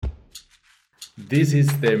This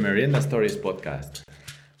is the Merienda Stories podcast.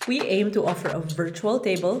 We aim to offer a virtual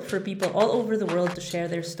table for people all over the world to share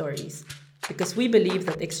their stories. Because we believe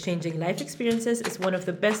that exchanging life experiences is one of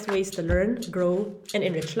the best ways to learn, grow, and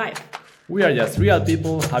enrich life. We are just real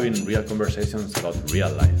people having real conversations about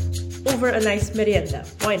real life. Over a nice merienda,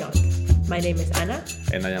 why not? My name is Ana.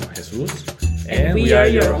 And I am Jesus. And we are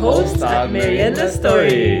your hosts at Merienda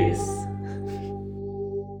Stories.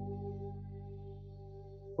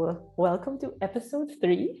 Welcome to episode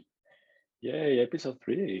 3. Yay, episode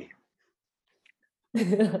 3.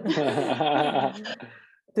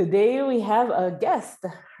 Today we have a guest.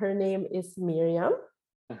 Her name is Miriam.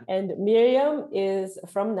 And Miriam is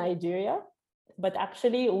from Nigeria. But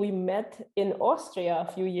actually, we met in Austria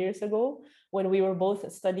a few years ago when we were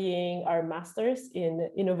both studying our masters in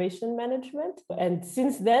innovation management. And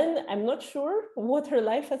since then, I'm not sure what her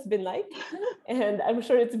life has been like. And I'm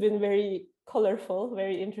sure it's been very colorful,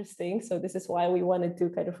 very interesting. So this is why we wanted to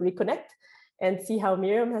kind of reconnect and see how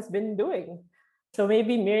Miriam has been doing. So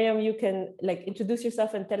maybe Miriam, you can introduce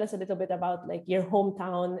yourself and tell us a little bit about your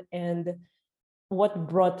hometown and what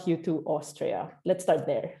brought you to Austria. Let's start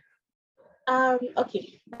there.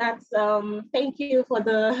 Okay, that's thank you for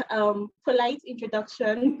the polite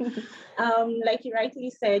introduction. Like you rightly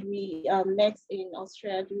said, we met in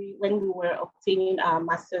Austria when we were obtaining our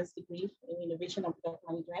master's degree in innovation and product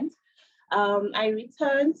management. I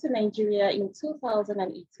returned to Nigeria in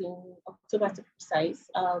 2018, October to be precise.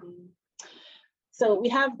 So we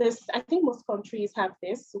have this, I think most countries have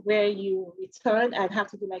this, where you return and have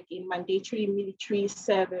to do like a mandatory military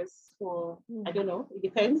service for, I don't know, it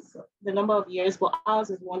depends the number of years, but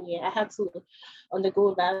ours is 1 year. I had to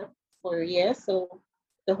undergo that for a year. So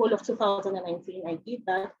the whole of 2019, I did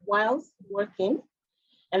that whilst working.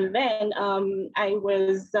 And then I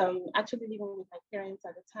was actually living with my parents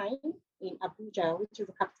at the time in Abuja, which is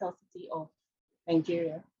the capital city of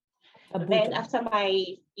Nigeria. Abuja. Then after my,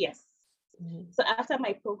 yes. So after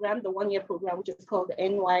my program, the 1 year program, which is called the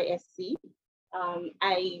NYSC,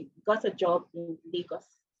 I got a job in Lagos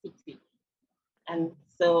City. And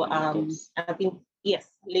so I've been,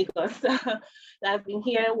 Lagos. I've been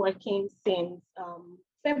here working since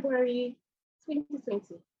February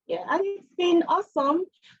 2020. Yeah, and it's been awesome,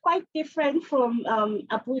 quite different from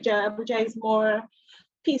Abuja. Abuja is more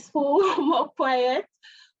peaceful, more quiet,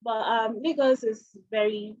 but Lagos is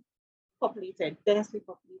very populated, densely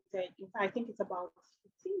populated. In fact, I think it's about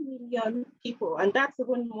 15 million people, and that's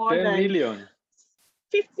even more 10 than million.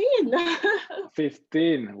 15.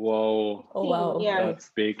 15. Whoa. Oh, wow. Yeah,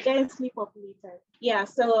 that's big. Densely populated. Yeah,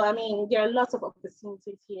 so I mean, there are lots of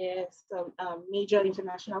opportunities here, some major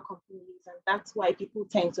international companies, and that's why people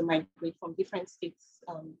tend to migrate from different states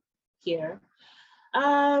here.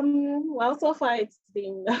 Well, so far it's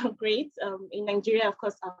been great. In Nigeria, of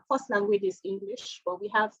course, our first language is English, but we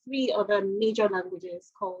have 3 other major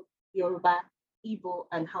languages called Yoruba, Igbo,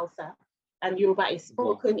 and Hausa. And Yoruba is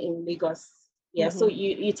spoken in Lagos. Yeah, so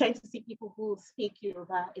you tend to see people who speak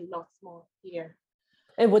Yoruba a lot more here.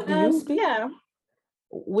 And what do you speak? Yeah.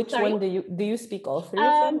 Which one do you speak? All 3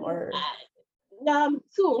 of them, or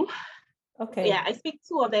 2? Okay. Yeah, I speak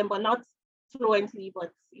 2 of them, but not fluently.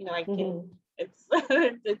 But I can. It's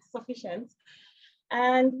it's sufficient.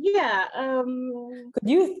 And yeah. Could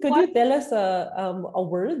you tell us a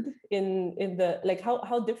word in the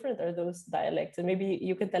how different are those dialects? And maybe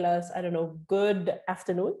you can tell us, I don't know, good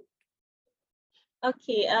afternoon.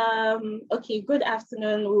 Okay. Okay. Good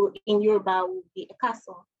afternoon in Yoruba would be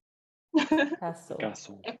ekason. Ekason.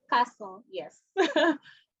 Yes. Cool.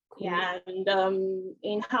 Yeah. And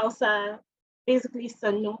in Hausa, basically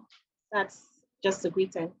sanu. That's just a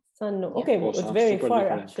greeting. Sanu. Okay. Well, it's very far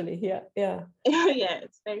different. Actually. Yeah. Yeah. Yeah.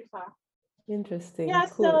 It's very far. Interesting. Yeah.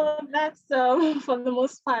 Cool. So that's for the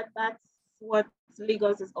most part, that's what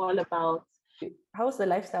Lagos is all about. How's the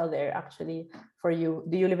lifestyle there actually for you?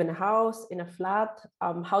 Do you live in a house, in a flat?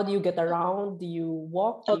 How do you get around? Do you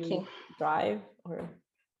walk? Do you drive? Or?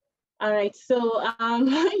 All right, so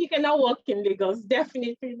you cannot walk in Lagos,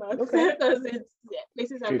 definitely not, because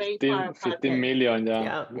places are very far apart. 15 million,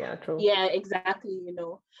 yeah. Yeah, true. Yeah, exactly,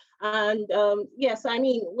 And so I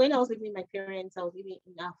mean, when I was living with my parents, I was living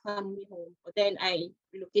in a family home, but then I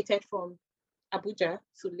relocated from Abuja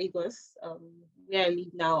to Lagos, where I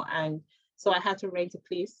live now, and so I had to rent a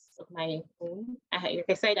place of my own. Like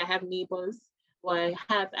I said, I have neighbors.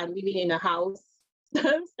 I'm living in a house,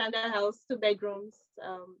 standard house, 2 bedrooms,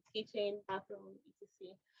 kitchen, bathroom,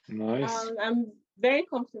 etc. Nice. I'm very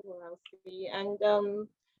comfortable, I'll say. And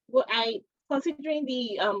considering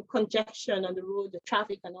the congestion on the road, the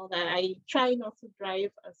traffic and all that, I try not to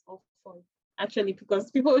drive as often, actually, because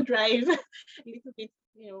people drive a little bit,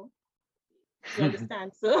 You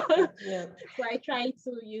understand? So, Yeah. so I try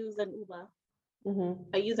to use an Uber. Mm-hmm.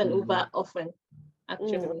 I use an Uber often,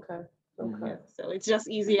 actually. Okay. Okay. Yeah, so it's just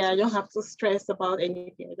easier. I don't have to stress about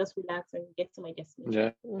anything. I just relax and get to my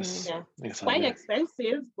destination. Yes. Yeah, Exactly. it's quite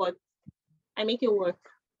expensive, but I make it work.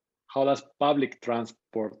 How does public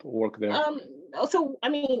transport work there? Also, I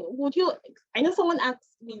mean, would you? I know someone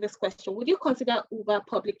asked me this question. Would you consider Uber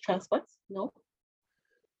public transport? No.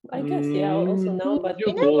 I guess also no, but you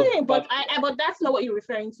in a way, but but that's not what you're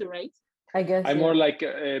referring to, right? I guess I'm more like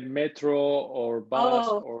a metro or bus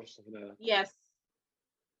or something like that. Yes.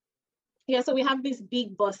 Yeah, so we have these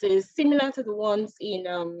big buses similar to the ones in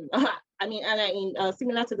I mean,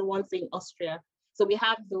 similar to the ones in Austria. So we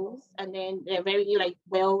have those, and then they're very like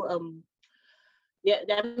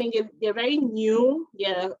they're very new.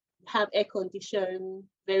 Yeah, have air condition,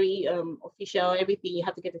 very official. Everything, you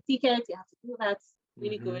have to get a ticket. You have to do that.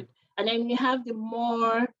 Really good. And then we have the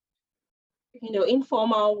more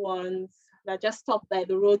informal ones that just stop by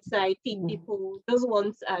the roadside, pick people. Those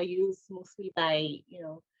ones are used mostly by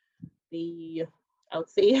the, I would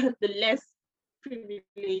say, the less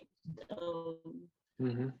privileged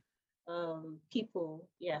people.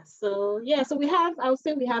 Yeah. So we have, I would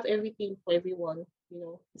say we have everything for everyone.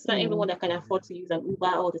 It's not everyone that can afford to use an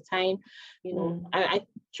Uber all the time. I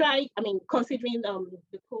try, I mean, considering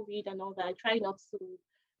the COVID and all that, I try not to,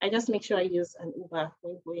 I just make sure I use an Uber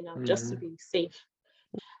when going out just to be safe.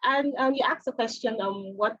 And you asked a question,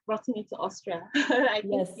 what brought me to Austria? I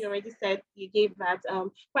think you already said you gave that.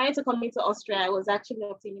 Prior to coming to Austria, I was actually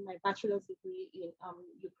obtaining my bachelor's degree in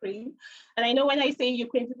Ukraine. And I know when I say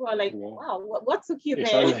Ukraine, people are like, wow, what took you there?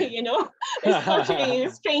 It's such a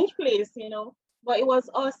strange place, But it was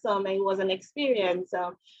awesome. It was an experience.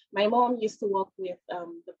 My mom used to work with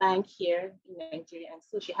the bank here in Nigeria. And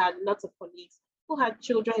so she had lots of colleagues who had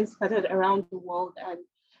children scattered around the world.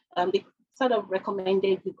 And they sort of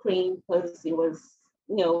recommended Ukraine because it was,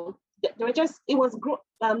 it was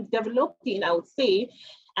developing, I would say.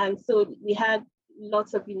 And so we had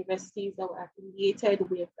lots of universities that were affiliated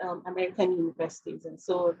with American universities. And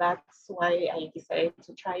so that's why I decided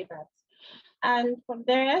to try that. And from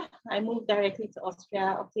there, I moved directly to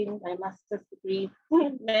Austria, obtained my master's degree,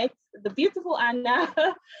 met the beautiful Anna,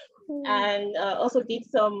 and also did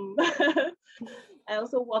some, I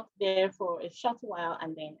also worked there for a short while,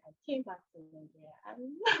 and then I came back to Nigeria, and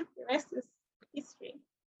the rest is history.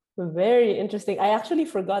 Very interesting. I actually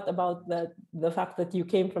forgot about the fact that you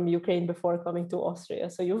came from Ukraine before coming to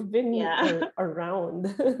Austria. So you've been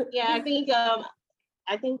around. Yeah, I think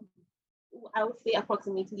I would say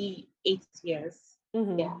approximately 8 years.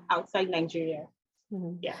 Yeah, outside Nigeria.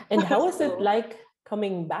 Yeah. And how was it like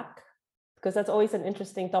coming back? Because that's always an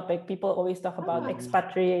interesting topic. People always talk about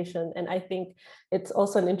expatriation. And I think it's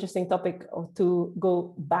also an interesting topic to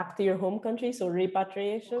go back to your home country. So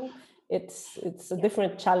repatriation, it's a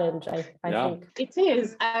different challenge, I think. It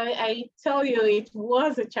is. I tell you, it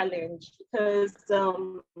was a challenge because,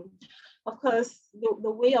 of course,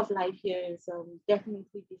 the way of life here is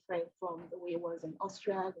definitely different from the way it was in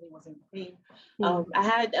Austria, the way it was in Ukraine.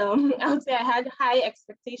 I would say I had high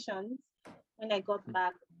expectations when I got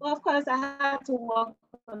back. Well, of course, I had to work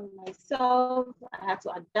on myself. I had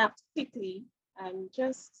to adapt quickly, and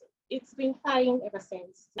it's been fine ever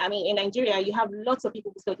since. I mean, in Nigeria, you have lots of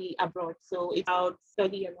people who study abroad, so it's about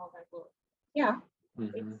study and all that. But yeah,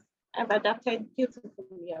 I've adapted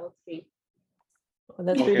beautifully, I would say. Oh,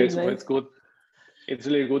 that's really nice. So it's good. It's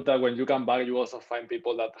really good that when you come back, you also find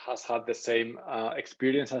people that has had the same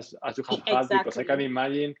experience as you have had. Because I can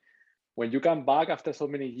imagine when you come back after so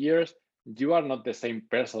many years, you are not the same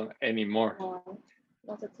person anymore. No,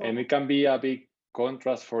 not at all. And it can be a big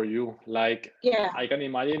contrast for you. Like, I can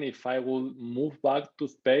imagine if I will move back to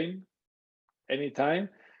Spain anytime,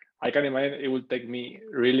 I can imagine it will take me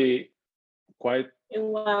really quite a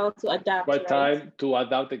while to adapt. Quite time to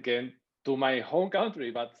adapt again to my home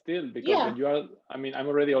country, but still, because when you are, I mean, I'm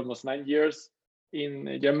already almost 9 years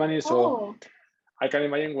in Germany, so I can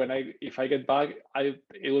imagine if I get back,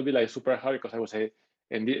 it will be like super hard because I would say,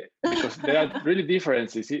 because there are really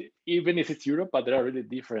differences, even if it's Europe, but there are really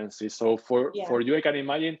differences. So for you, I can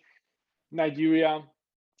imagine Nigeria,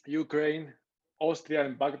 Ukraine, Austria,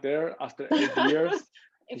 and back there after 8 years,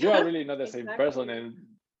 you are really not the same person, and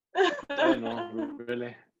I don't know,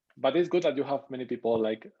 really. But it's good that you have many people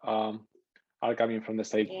like are coming from the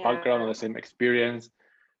same background or the same experience,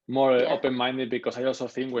 more open-minded, because I also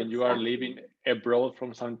think when you are living abroad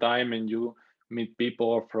from some time and you meet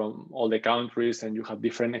people from all the countries and you have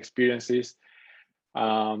different experiences,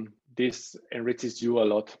 this enriches you a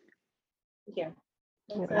lot. Yeah,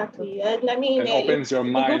 exactly. And I mean, it opens your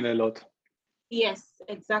mind a lot. Yes,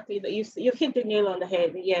 exactly. You've hit the nail on the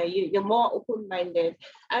head. Yeah, you're more open-minded.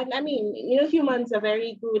 And I mean, humans are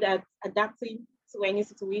very good at adapting to any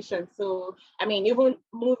situation. So, I mean, even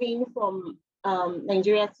moving from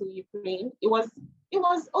Nigeria to Ukraine, it was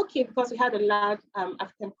okay because we had a large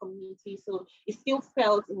African community. So it still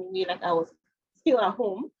felt in a way like I was still at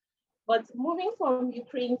home. But moving from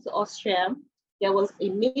Ukraine to Austria, there was a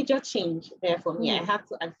major change there for me. I had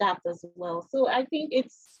to adapt as well. So I think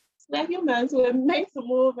we're humans, we're meant to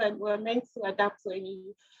move and we're meant to adapt to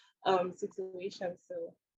any situation.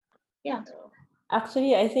 So yeah.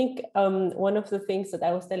 Actually, I think one of the things that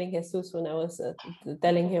I was telling Jesus when I was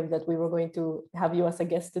telling him that we were going to have you as a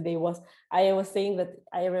guest today was, I was saying that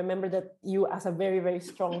I remember that you as a very, very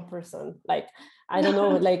strong person, like, I don't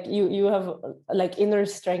know, like you have like inner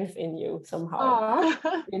strength in you somehow.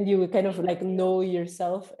 And you kind of like know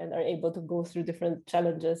yourself and are able to go through different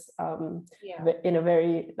challenges in a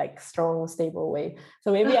very like strong, stable way.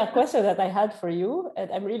 So maybe a question that I had for you,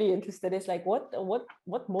 and I'm really interested, is like, what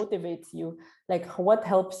motivates you? Like, what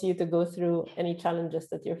helps you to go through any challenges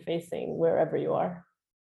that you're facing wherever you are?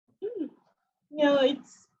 It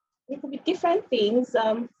could be different things.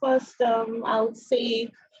 First, I would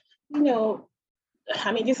say,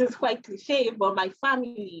 I mean, this is quite cliche, but my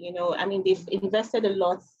family, I mean, they've invested a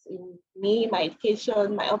lot in me, my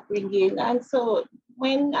education, my upbringing. And so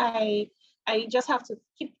when I just have to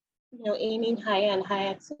keep, aiming higher and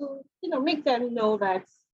higher to, make them know that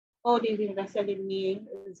all they've invested in me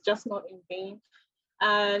is just not in vain.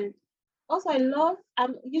 And also,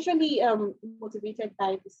 I'm usually motivated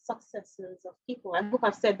by the successes of people. I hope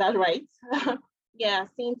I've said that right. Yeah,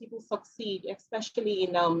 seeing people succeed, especially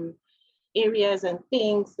in areas and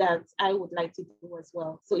things that I would like to do as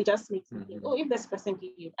well. So it just makes me think, if this person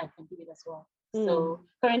did it, I can do it as well. So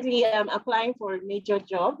currently I'm applying for a major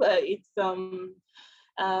job. I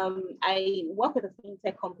work with a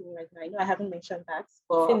fintech company right now. I know I haven't mentioned that,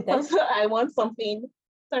 but I want something.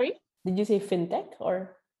 Sorry? Did you say fintech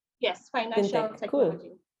or? Yes, financial fintech. Technology.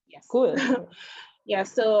 Cool. Yes. Cool. Yeah,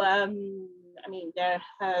 so I mean, there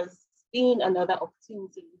has been another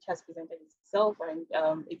opportunity which has presented itself, and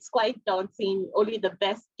it's quite daunting. Only the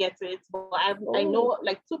best get it, but I know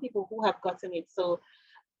like 2 people who have gotten it. So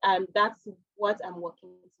that's what I'm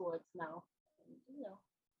working towards now.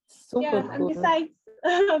 Super cool.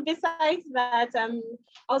 And besides that, I'm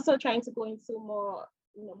also trying to go into more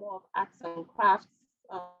of arts and crafts.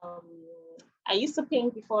 I used to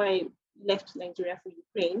paint before I left Nigeria for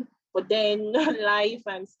Ukraine, but then life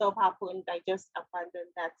and stuff happened. I just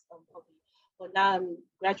abandoned that hobby. But now I'm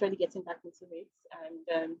gradually getting back into it,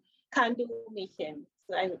 and candle making.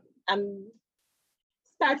 So I'm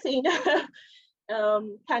starting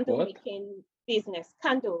candle making business.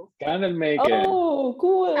 Candles. Candle making. Oh,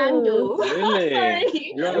 cool. Candles.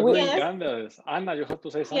 Really? You are doing candles. Anna, you have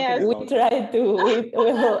to say something about we tried to.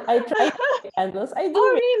 I tried candles. I do.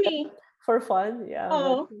 Oh, really? For fun, yeah.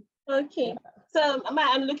 Oh, okay. Yeah. So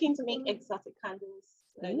I'm looking to make exotic candles.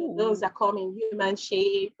 Those that come in human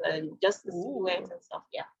shape and just the silhouette and stuff.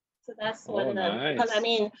 Yeah. So that's what nice. Because I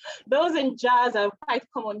mean, those in jars are quite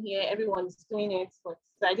common here. Everyone's doing it, but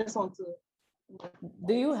I just want to.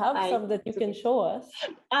 Do you have some that you can show us?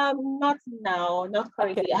 Not now, not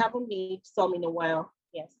currently. Okay. I haven't made some in a while.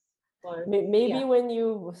 Yes. Maybe when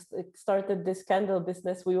you started this candle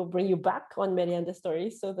business, we will bring you back on Merienda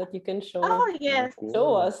Stories so that you can show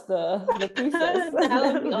us the pieces. That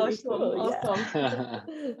would be awesome. Cool. Awesome. Yeah.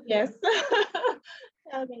 Yes.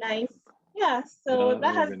 That would be nice. Yeah. So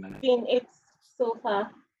that has been it so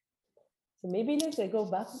far. So maybe let's go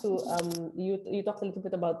back to you talked a little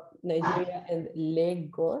bit about Nigeria and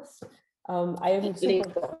Lagos. I am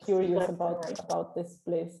super curious about this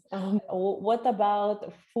place. What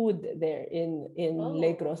about food there in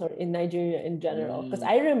Lagos or in Nigeria in general? Because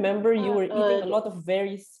I remember you were eating a lot of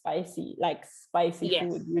very spicy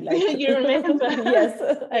food. You remember? Yes,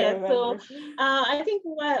 I remember. So I think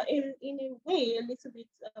in a way a little bit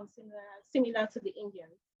similar to the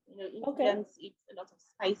Indians. Indians eat a lot of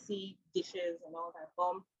spicy dishes and all that.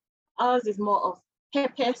 Ours is more of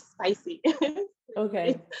pepper spicy.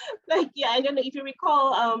 Okay. I don't know if you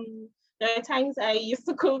recall, there are times I used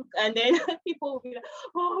to cook and then people would be like,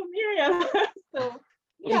 "Oh, Miriam." So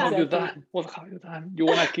what have you done? What have you done? You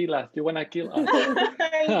wanna kill us? You wanna kill us?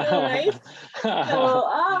 I know, right?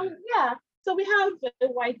 So we have a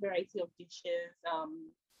wide variety of dishes.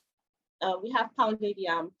 We have pounded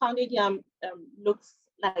yam. Pounded yam looks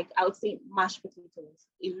like, I would say, mashed potatoes.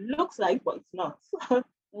 It looks like, but it's not.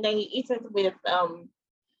 And then you eat it with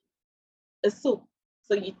a soup.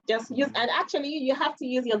 So you just use, and actually you have to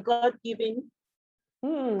use your God-given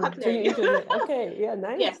cutlery. Okay, yeah,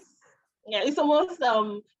 nice. Yes. Yeah, it's almost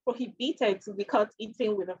prohibited to be caught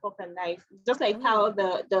eating with a fork and knife. Just like how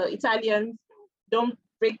the Italians don't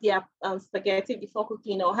break their spaghetti before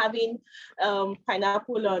cooking, or having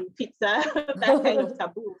pineapple on pizza. That's kind of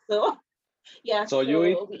taboo. So yeah. So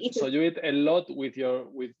you eat a lot with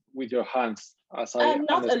your hands, as I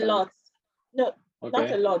not understand. a lot. No, okay.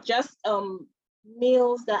 Not a lot. Just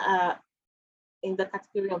meals that are in the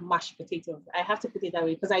category of mashed potatoes. I have to put it that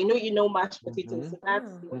way because I know you know mashed potatoes. So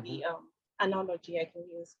that's the only analogy I can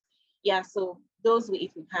use. Yeah, so those we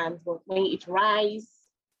eat with hands, but when you eat rice,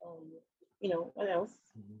 what else?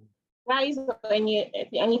 Rice or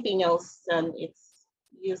anything else, it's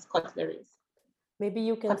use cutleries. Maybe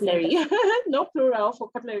you can cutlery. No plural for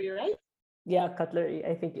cutlery, right? Yeah, cutlery,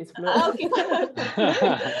 I think is plural. Okay.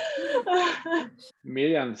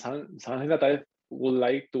 Miriam, something that I would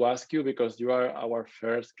like to ask you, because you are our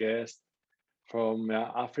first guest from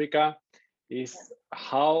Africa, is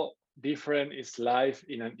how different is life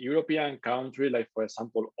in an European country, like for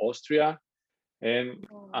example, Austria, and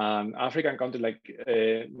an African country like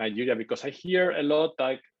Nigeria? Because I hear a lot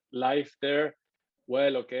like life there,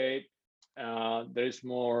 well, okay, there is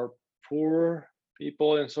more poor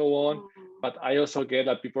people and so on, but I also get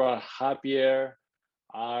that people are happier,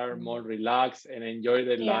 are more relaxed, and enjoy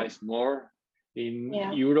their lives more. In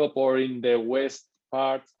Europe or in the West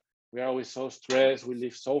part, we are always so stressed, we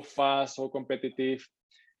live so fast, so competitive.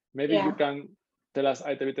 Maybe you can tell us a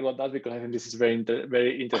little bit about that, because I think this is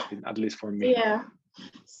very interesting, at least for me. Yeah.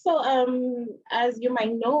 So as you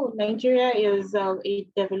might know, Nigeria is a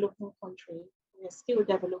developing country. We're still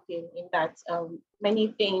developing in that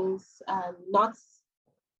many things are not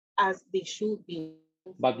as they should be.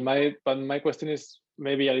 But my question is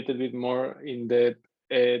maybe a little bit more in the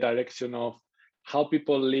direction of how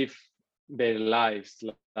people live their lives.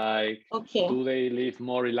 Like, do they live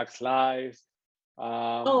more relaxed lives?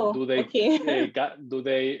 Do they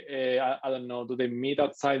I don't know, do they meet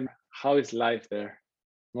outside? How is life there?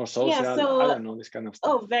 More social? I don't know, this kind of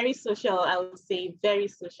stuff. Oh, very social, I would say, very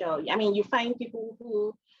social. I mean, you find people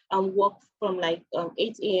who work from like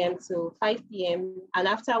 8 a.m. to 5 p.m. and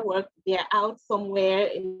after work, they're out somewhere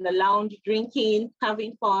in the lounge, drinking,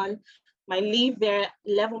 having fun, might leave there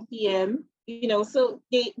 11 p.m. So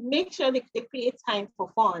they make sure they create time for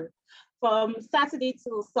fun. From Saturday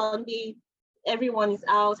to Sunday, everyone is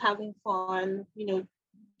out having fun,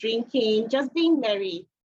 drinking, just being merry.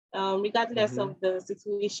 Regardless of the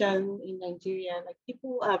situation in Nigeria, like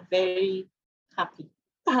people are very happy,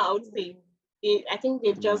 I would say. I think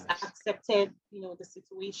they've just accepted, the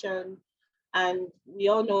situation. And we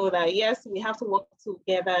all know that, yes, we have to work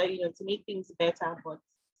together, to make things better. But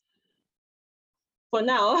for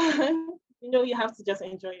now, you have to just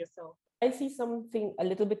enjoy yourself. I see something a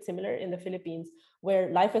little bit similar in the Philippines, where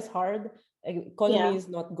life is hard, economy is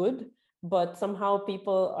not good, but somehow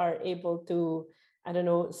people are able to, I don't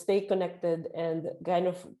know, stay connected and kind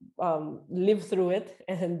of live through it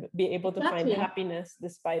and be able to find happiness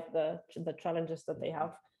despite the challenges that they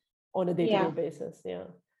have on a day-to-day basis.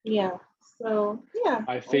 Yeah. So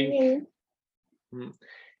I think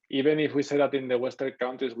even if we say that in the Western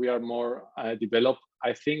countries we are more developed,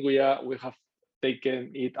 I think we have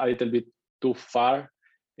taken it a little bit too far,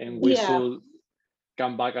 and we should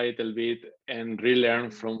come back a little bit and relearn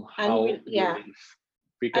from how we live.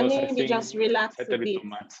 Because I think just relax a bit too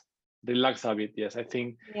much. Relax a bit, yes. I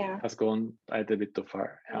think has gone a little bit too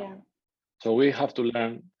far. So we have to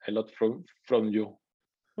learn a lot from you.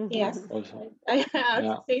 Yes, also. I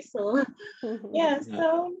say so.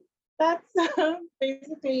 So that's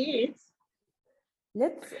basically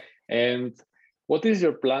it. And what is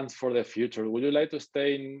your plans for the future? Would you like to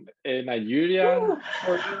stay in Nigeria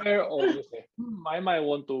forever, or you say, I might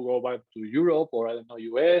want to go back to Europe, or I don't know,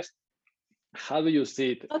 US? How do you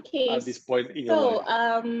see it at this point in your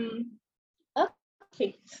life?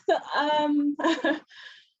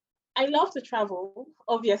 I love to travel,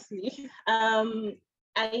 obviously.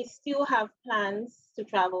 I still have plans to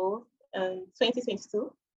travel in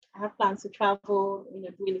 2022. I have plans to travel, do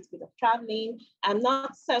a little bit of traveling. I'm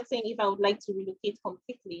not certain if I would like to relocate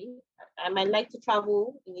completely. I might like to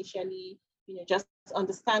travel initially, just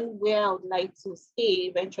understand where I would like to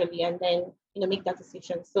stay eventually, and then, make that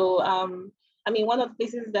decision. So, one of the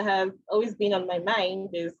places that have always been on my mind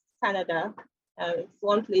is Canada. It's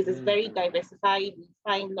one place that's very diversified. We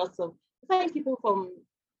find people from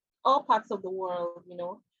all parts of the world,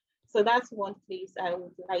 So that's one place I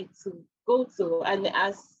would like to go to. And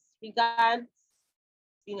as regards,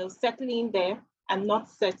 settling there, I'm not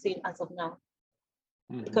certain as of now.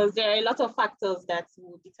 Because there are a lot of factors that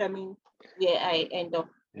will determine where I end up.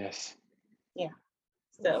 Yes. Yeah.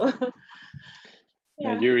 So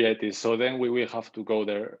Nigeria it is. So then we will have to go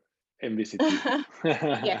there and visit you.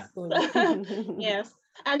 Yes. Yes.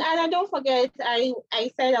 And don't forget, I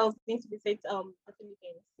said I was going to visit the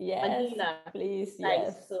Philippines. Yes, Manila, please. nice.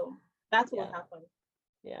 Yes. So that will happen.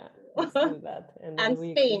 Yeah, let's do that. And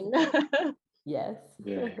Spain. Yes.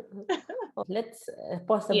 Yeah. Let's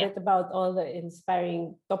pause a bit about all the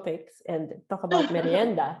inspiring topics and talk about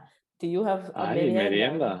merienda. Do you have a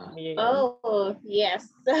merienda? Oh, yes,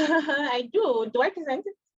 I do. Do I present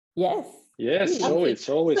it? Yes. Yes, show it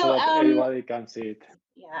so that everybody can see it.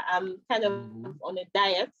 Yeah, I'm kind of on a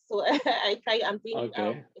diet, so I'm doing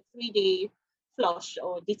a 3-day flush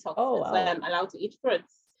or detox. Oh, wow. So I'm allowed to eat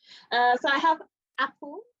fruits. So I have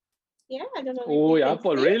apple. Yeah, I don't know. Oh,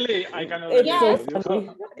 apple, really? I cannot yes. But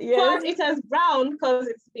it has brown because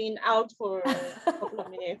it's been out for a couple of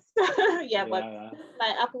minutes. But like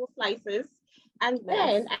apple slices. And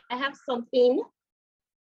then I have something.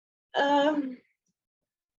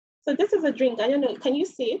 So this is a drink. I don't know. Can you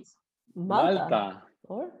see it? Malta.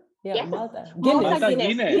 Or Malta. Malta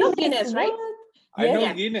Guinness. You know Guinness, right? I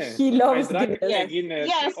know Guinness. He loves I drank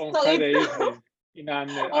Guinness on Friday evening in an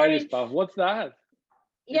Irish pub. What's that?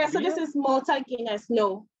 Yeah, so this is Malta Guinness.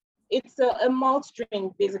 No, it's a malt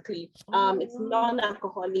drink basically. It's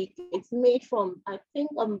non-alcoholic. It's made from, I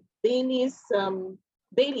think, Bailey.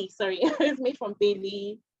 Sorry, it's made from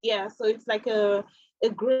Bailey. Yeah, so it's like a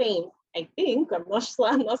grain. I think I'm not sure.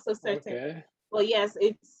 I'm not so certain. Okay. But yes,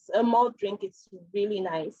 it's a malt drink. It's really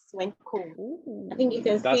nice when cold. Ooh. I think you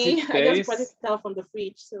can see. I just brought it out from the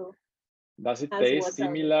fridge. So does it taste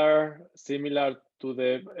similar to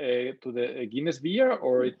the Guinness beer,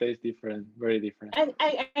 or it tastes different, very different?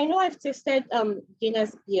 I know I've tasted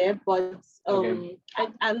Guinness beer, but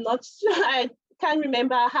I'm not sure. I can't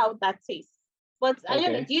remember how that tastes. But I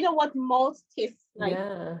don't know. Do you know what malt tastes like?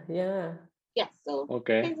 Yeah. So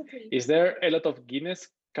is there a lot of Guinness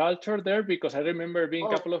culture there? Because I remember being a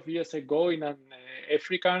couple of years ago in an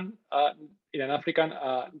African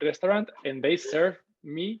restaurant, and they served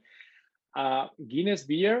me Guinness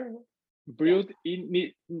beer brewed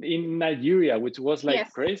in Nigeria, which was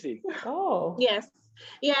like crazy. Oh yes,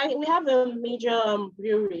 yeah, we have a major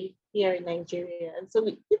brewery here in Nigeria, and so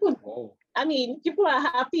people are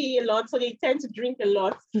happy a lot, so they tend to drink a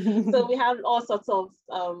lot. So we have all sorts of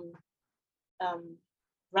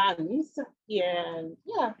brands here, and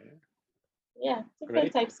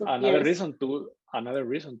different types of another beers.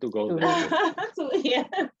 reason to go there. So,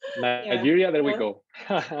 Nigeria, there we go.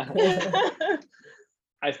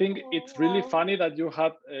 I think it's really funny that you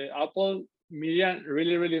had Apple, Miriam.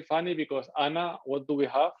 Really, really funny, because Anna, what do we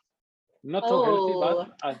have? Not so healthy,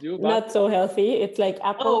 but as you. Not so healthy. It's like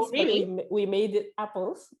apples. Oh, really? But we made it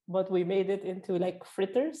apples, but we made it into like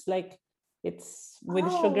fritters. Like it's with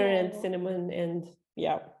sugar and cinnamon and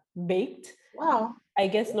baked. Wow. I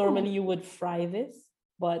guess normally you would fry this,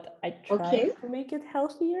 but I tried to make it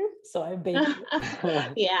healthier, so I baked it.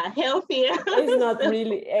 Healthier. It's not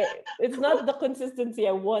really. It's not the consistency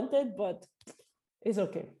I wanted, but it's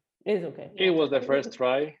okay. It's okay. It was the first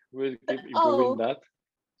try. We'll keep improving that.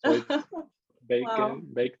 So it's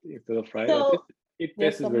baked instead of fried. So, it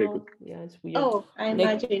tastes very good. Yeah, it's weird. Oh, I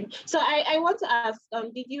imagine. So I want to ask,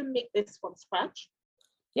 did you make this from scratch?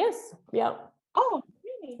 Yes. Yeah. Oh,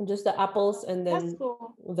 really? Just the apples, and then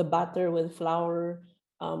the batter with flour,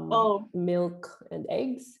 milk and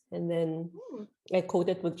eggs, and then I coat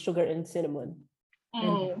it with sugar and cinnamon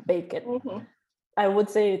and bake it. I would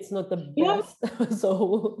say it's not the best,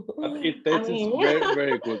 so but it tastes very,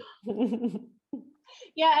 very good.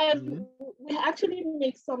 We actually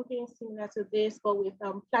make something similar to this, but with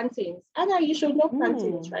plantains. Anna, you should know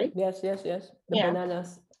plantains, right? Yes. The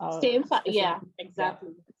bananas. Same,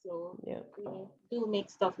 exactly. So we do make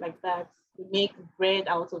stuff like that. We make bread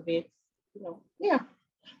out of it.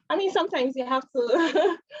 I mean, sometimes you have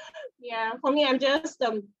to. For me, I'm just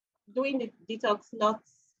doing the detox not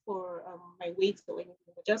for my weight or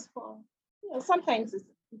anything, but just for sometimes it's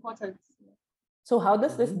important. So how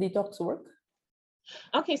does this detox work?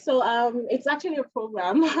 Okay, so it's actually a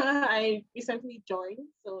program I recently joined.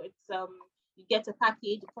 So it's you get a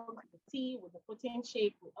package, it comes with the tea, with the protein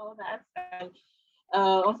shake, with all that. And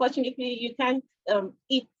unfortunately, you can't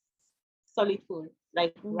eat solid food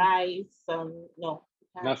like rice. No,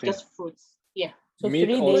 just fruits. Yeah. So meat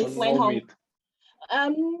 3 also, days. no meat.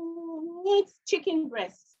 It's chicken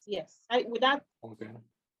breasts. Yes, with that. Okay.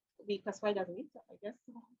 Because why doesn't eat that, I guess.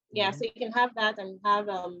 Yeah, so you can have that and have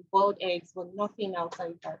boiled eggs, but nothing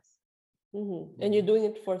outside that. And you're doing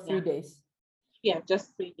it for 3 days. Yeah,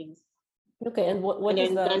 just 3 days. Okay, and what is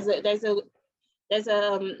the? There's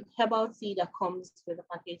a herbal tea that comes with the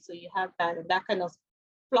package, so you have that, and that kind of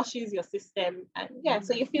flushes your system. And yeah,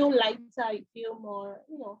 so you feel lighter, you feel more,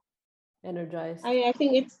 energized. I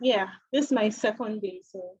think it's, this is my second day.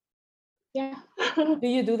 So yeah. Do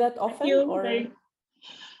you do that often? Or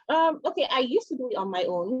okay, I used to do it on my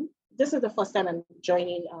own. This is the first time I'm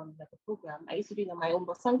joining the program. I used to do it on my own,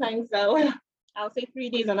 but sometimes I'll say 3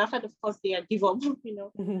 days, and after the first day I give up,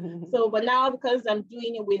 So, but now because I'm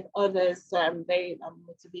doing it with others, so I'm very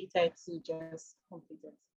motivated to just complete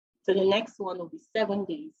it. So the next one will be 7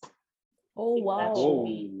 days. Oh wow!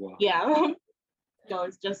 Yeah. So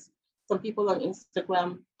it's just some people on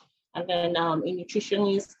Instagram, and then a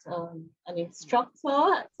nutritionist, an instructor.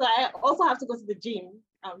 So I also have to go to the gym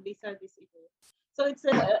later this evening. So it's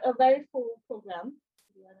a very full program, to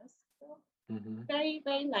be honest. So very,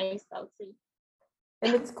 very nice, I would say.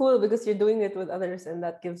 And it's cool because you're doing it with others, and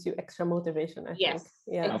that gives you extra motivation, I think.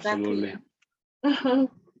 Yeah, absolutely.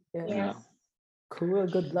 Yes. Cool.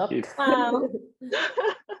 Good luck. Wow.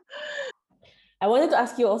 I wanted to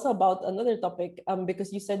ask you also about another topic,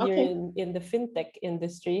 because you said you're in the fintech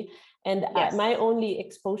industry, and my only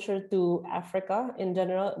exposure to Africa in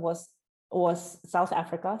general was South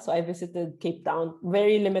Africa. So I visited Cape Town.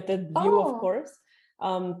 Very limited view, of course.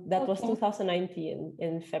 That was 2019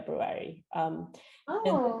 in February. And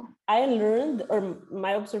I learned, or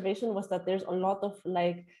my observation was that there's a lot of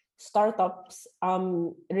like startups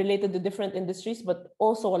related to different industries, but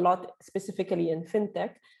also a lot specifically in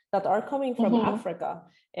fintech that are coming from Africa.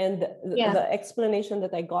 And the explanation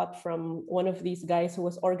that I got from one of these guys who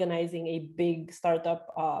was organizing a big startup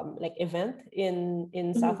like event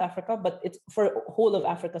in South Africa, but it's for whole of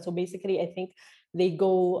Africa. So basically, I think they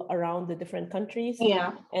go around the different countries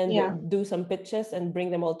and do some pitches and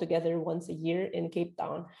bring them all together once a year in Cape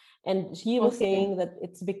Town. And he was saying that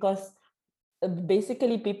it's because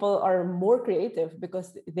basically people are more creative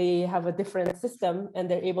because they have a different system and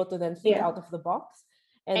they're able to then think out of the box.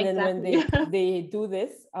 And then when they do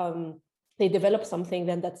this, they develop something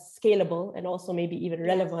then that's scalable and also maybe even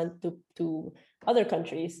relevant to other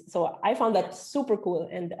countries. So I found that super cool.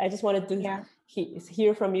 And I just wanted to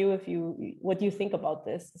hear from you what you think about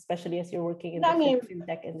this, especially as you're working in the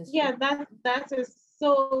fintech industry. Yeah, that is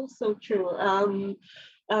so true.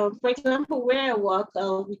 For example, where I work,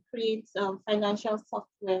 we create financial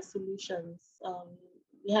software solutions.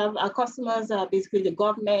 We have our customers are basically the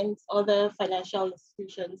government, other financial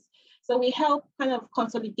institutions. So we help kind of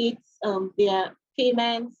consolidate their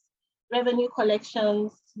payments, revenue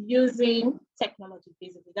collections using technology,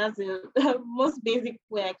 basically. That's the most basic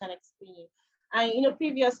way I can explain it. And,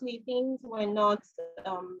 previously things were not,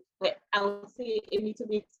 I would say a little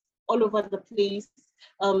bit all over the place.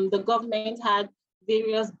 The government had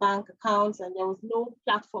various bank accounts and there was no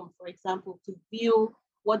platform, for example, to view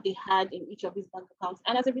what they had in each of these bank accounts.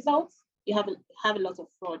 And as a result, you have a lot of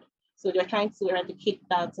fraud. So they're trying to eradicate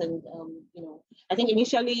that. And, I think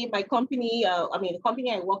initially my company, the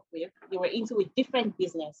company I work with, they were into a different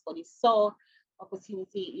business, but they saw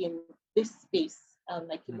opportunity in this space.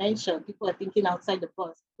 Like you mentioned, people are thinking outside the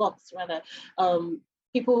box rather.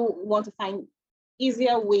 People want to find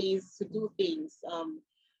easier ways to do things,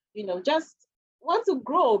 just want to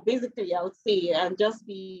grow, basically, I would say, and just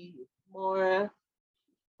be more,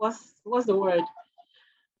 what's the word?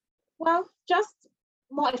 Well, just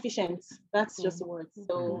more efficient. That's just the word.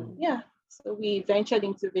 So so we ventured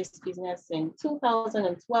into this business in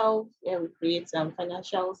 2012, where we create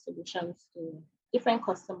financial solutions to different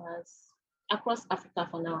customers across Africa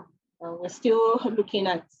for now. We're still looking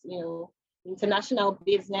at international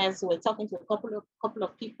business. We're talking to a couple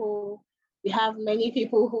of people. We have many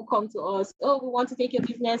people who come to us. Oh, we want to take your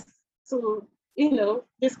business to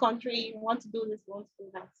this country. We want to do this. We want to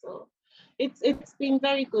do that. So it's been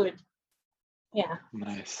very good. Yeah.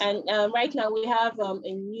 Nice. And right now we have a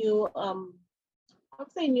new I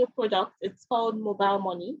would say new product. It's called Mobile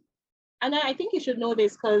Money, and I think you should know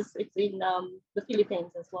this because it's in the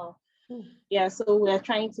Philippines as well. Yeah, so we're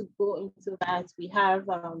trying to go into that. We have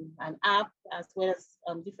an app as well as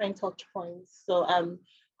different touch points. So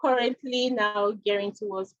currently now gearing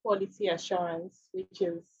towards quality assurance, which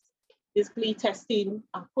is basically testing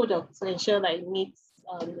a product to ensure that it meets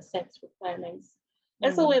the set requirements.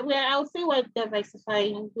 And so I would say we're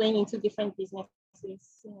diversifying, going into different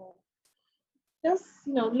businesses, just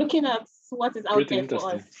looking at what is out there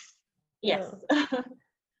for us. Yes.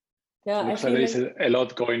 Yeah, looks like there's a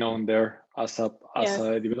lot going on there as a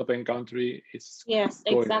developing country. It's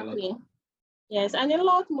exactly. Yes, and a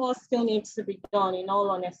lot more still needs to be done, in all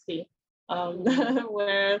honesty.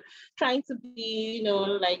 We're trying to be,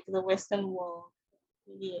 like the Western world,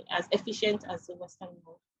 really as efficient as the Western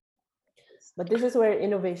world. But this is where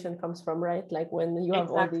innovation comes from, right? Like when you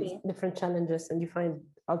have all these different challenges and you find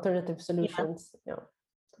alternative solutions. Yeah.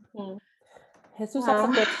 Jesus has a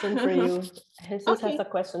question for you. Jesus has a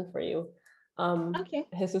question for you.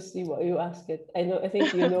 Jesus, see what you ask it. I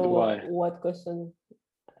think you know what question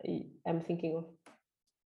I'm thinking of.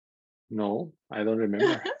 No, I don't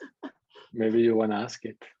remember. Maybe you want to ask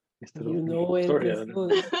it. You know it. Sorry,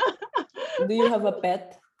 do you have a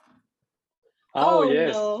pet? Oh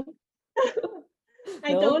yes. No.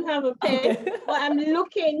 I don't have a pet. Okay. But I'm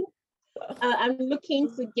looking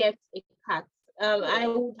to get a cat. I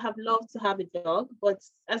would have loved to have a dog, but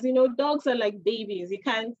as you know, dogs are like babies. You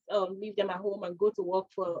can't leave them at home and go to work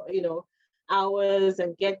for hours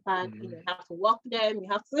and get back. You have to walk them. You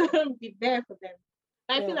have to be there for them.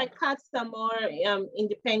 I feel like cats are more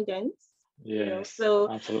independent. Yes, so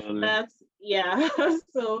absolutely. That's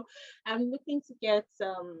so I'm looking to get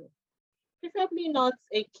preferably not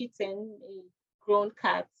a kitten, a grown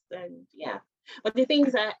cat, and But the thing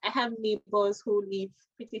is, I have neighbors who live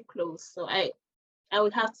pretty close, so I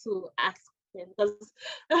would have to ask them because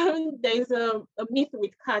there's a myth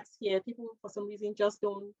with cats here. People for some reason just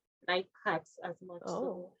don't like cats as much.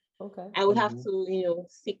 Oh, okay. I would have to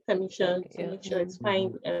seek permission to make sure it's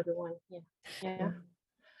fine with everyone. Yeah.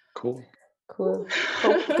 Cool. Hope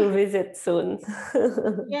to visit soon.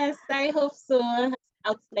 Yes, I hope so.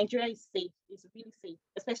 Nigeria is safe. It's really safe,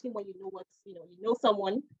 especially when you know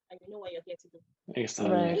someone and you know what you're here to do.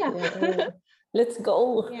 Exactly. Right. Yeah. Let's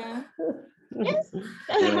go. Yeah. Yes.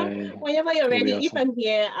 Whenever you're ready, awesome. If I'm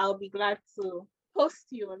here, I'll be glad to host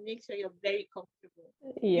you and make sure you're very comfortable.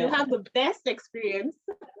 Yeah. You have the best experience.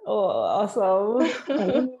 Oh,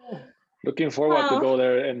 awesome. Looking forward to go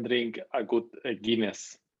there and drink a good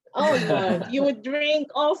Guinness. Oh, Lord. You would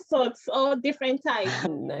drink all sorts, all different types.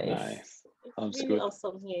 Nice. It's really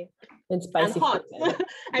awesome here. And spicy. And hot.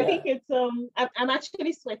 I think it's I'm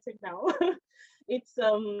actually sweating now. It's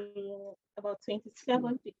about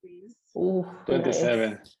 27 degrees. Ooh,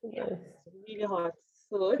 27. Yeah, it's really hot.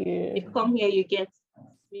 So if you come here, you get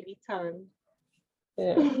really tanned.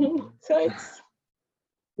 Yeah. So it's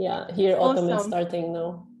here autumn is starting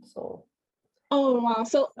now. So oh wow.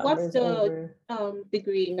 So what's the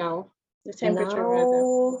degree now? The temperature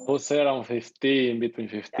rather. We'll say around 15, between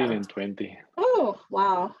 15 and 20. Oh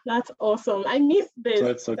wow, that's awesome. I miss this. So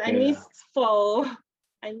it's okay. I missed fall.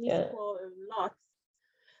 I miss fall a lot.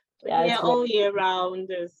 But all year round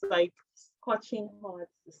there's like scorching hot.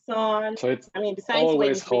 The sun. So it's besides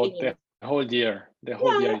always hot the whole year. The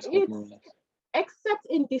whole year is hot more or less. Except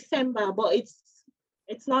in December, but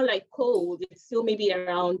it's not like cold. It's still maybe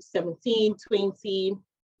around 17, 20.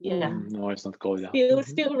 Yeah. No, it's not cold.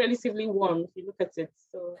 Still relatively warm if you look at it.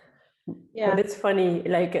 So But it's funny,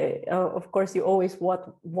 like of course you always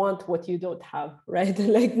want what you don't have, right?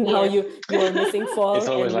 Like now you are missing fall it's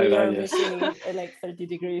always and like are that, missing like 30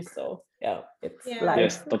 degrees. So it's life.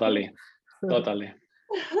 Yes, totally.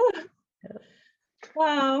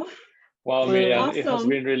 Wow, Miriam, awesome. It has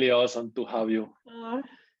been really awesome to have you.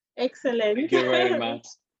 Excellent. Thank you very much.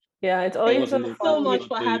 Yeah, it's always Thank you so much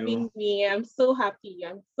for having me. I'm so happy.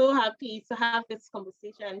 I'm so happy to have this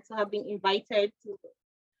conversation, to have been invited to,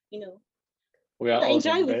 we are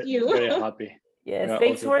enjoy with you. Very happy. Yes,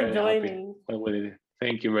 thanks for joining.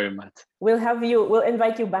 Thank you very much. We'll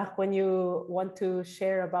invite you back when you want to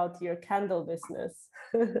share about your candle business.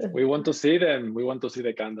 We want to see them. We want to see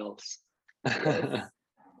the candles. Yes.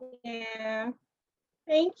 Yeah.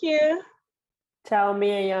 Thank you. Ciao,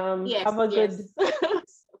 Miriam. Yes, have a good.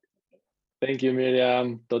 Thank you,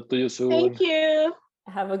 Miriam. Talk to you soon. Thank you.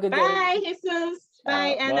 Have a good day. Bye, Jesus.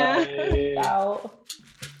 Bye, Anna. Bye. Ciao.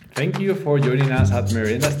 Thank you for joining us at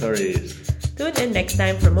Merienda Stories. Tune in next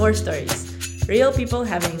time for more stories. Real people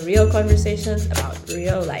having real conversations about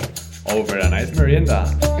real life. Over a nice merienda.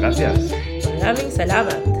 Gracias. Maraming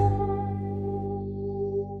salamat.